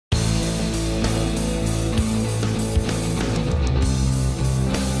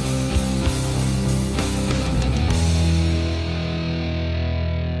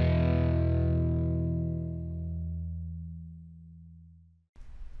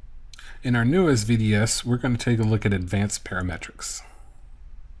In our newest VDS, we're going to take a look at advanced parametrics.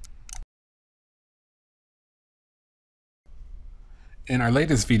 In our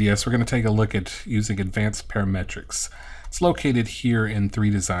latest VDS, we're going to take a look at using advanced parametrics. It's located here in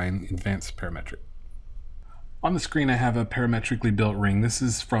 3DESIGN, advanced parametric. On the screen I have a parametrically built ring. This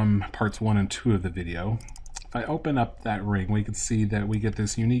is from parts 1 and 2 of the video. If I open up that ring, we can see that we get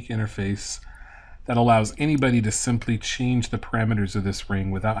this unique interface that allows anybody to simply change the parameters of this ring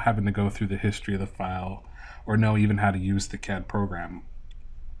without having to go through the history of the file or know even how to use the CAD program.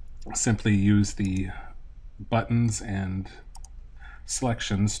 Simply use the buttons and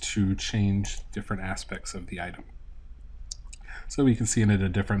selections to change different aspects of the item. So we can see in it a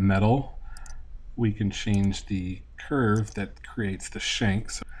different metal. We can change the curve that creates the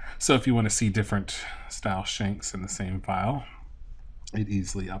shanks. So if you want to see different style shanks in the same file, it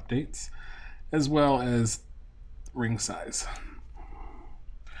easily updates, as well as ring size.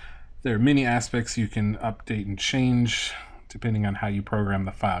 There are many aspects you can update and change depending on how you program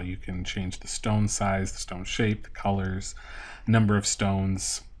the file. You can change the stone size, the stone shape, the colors, number of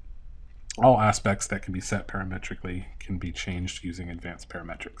stones. All aspects that can be set parametrically can be changed using advanced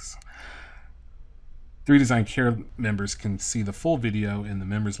parametrics. 3DESIGN Care members can see the full video in the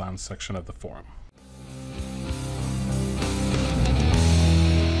Members Lounge section of the forum.